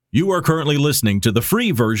You are currently listening to the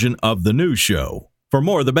free version of The News Show. For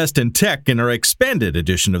more of the best in tech in our expanded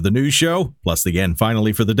edition of The News Show, plus the end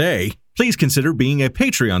finally for the day, please consider being a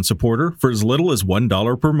Patreon supporter for as little as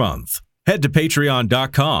 $1 per month. Head to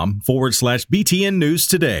patreon.com/BTN News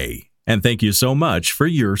today. And thank you so much for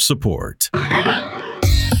your support.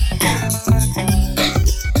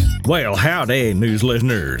 Well, howdy, news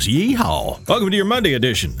listeners. Yeehaw. Welcome to your Monday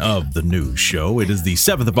edition of The News Show. It is the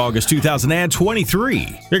 7th of August, 2023.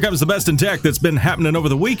 Here comes the best in tech that's been happening over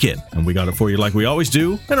the weekend, and we got it for you like we always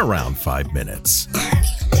do in around 5 minutes.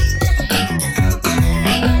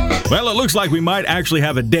 Well, it looks like we might actually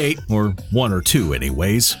have a date, or one or two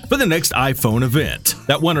anyways, for the next iPhone event.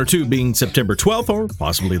 That one or two being September 12th or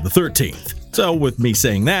possibly the 13th. So with me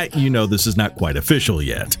saying that, you know this is not quite official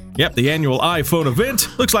yet. Yep, the annual iPhone event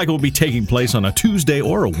looks like it will be taking place on a Tuesday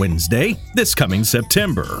or a Wednesday this coming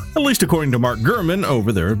September, at least according to Mark Gurman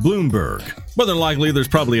over there at Bloomberg. More than likely, there's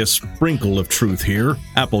probably a sprinkle of truth here.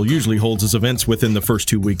 Apple usually holds its events within the first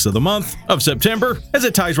 2 weeks of the month of September, as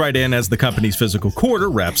it ties right in as the company's physical quarter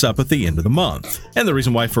wraps up at the end of the month. And the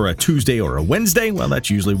reason why for a Tuesday or a Wednesday, well, that's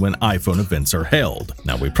usually when iPhone events are held.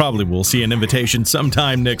 Now, we probably will see an invitation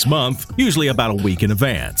sometime next month, usually about a week in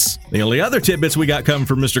advance. The only other tidbits we got coming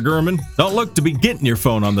from Mr. Gurman: don't look to be getting your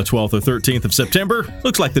phone on the 12th or 13th of September.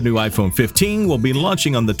 Looks like the new iPhone 15 will be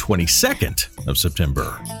launching on the 22nd of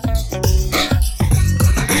September.